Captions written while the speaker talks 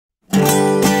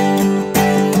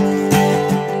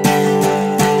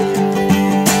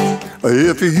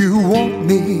If you want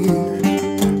me,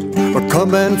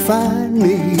 come and find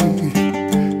me.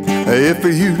 If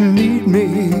you need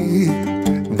me,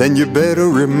 then you better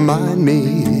remind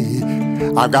me.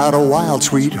 I got a wild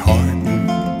sweetheart,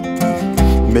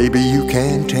 maybe you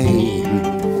can tame.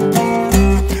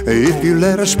 If you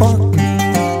let a spark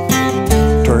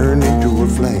turn into a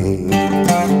flame.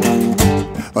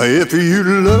 If you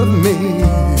love me,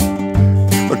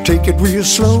 take it real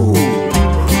slow.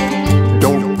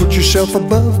 Don't put yourself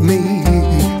above me.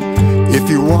 If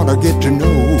you want to get to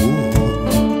know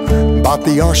about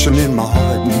the arson in my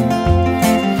heart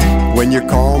when you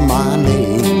call my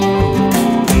name,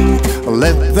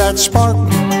 let that spark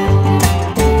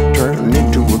turn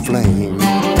into a flame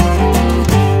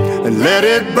and let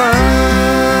it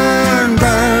burn,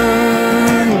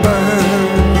 burn, burn.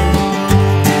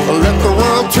 Let the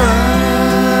world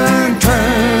turn,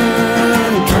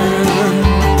 turn, turn.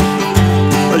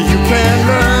 You can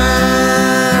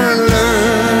learn,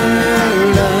 learn,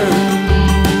 learn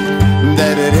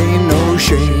that it ain't no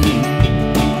shame.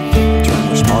 Turn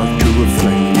the spark to a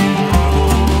flame.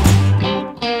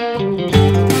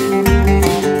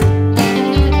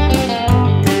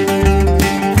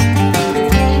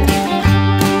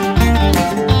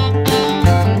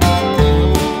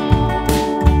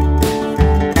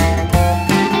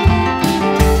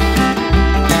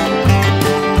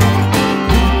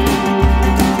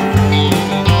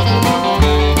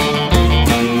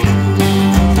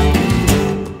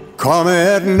 Call me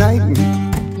at night,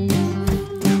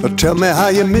 tell me how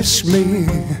you miss me,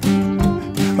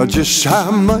 just how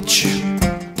much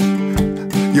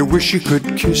you wish you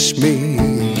could kiss me.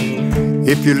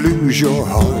 If you lose your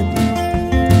heart,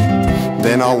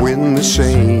 then I'll win the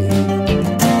same.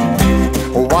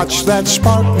 Watch that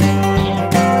spark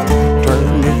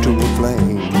turn into a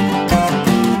flame.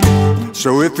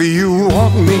 So if you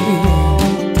want me,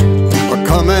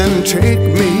 come and take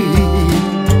me,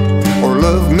 or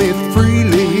love me freely.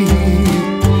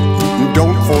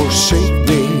 Don't forsake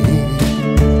me,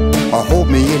 or hold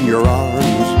me in your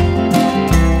arms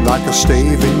like a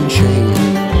staving chain.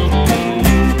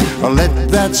 Let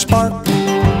that spark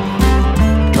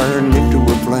turn into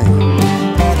a flame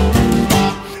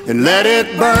and let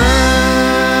it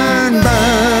burn,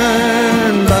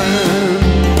 burn, burn.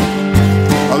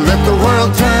 Let the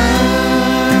world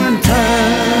turn,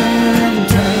 turn,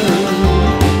 turn.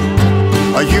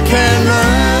 You can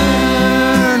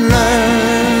learn,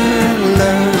 learn,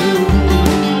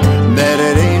 learn that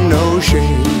it ain't no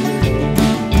shame.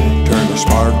 Turn the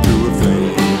spark to a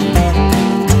flame.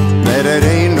 That it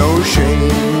ain't no shame.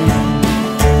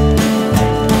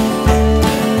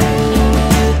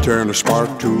 Turn the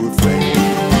spark to a flame.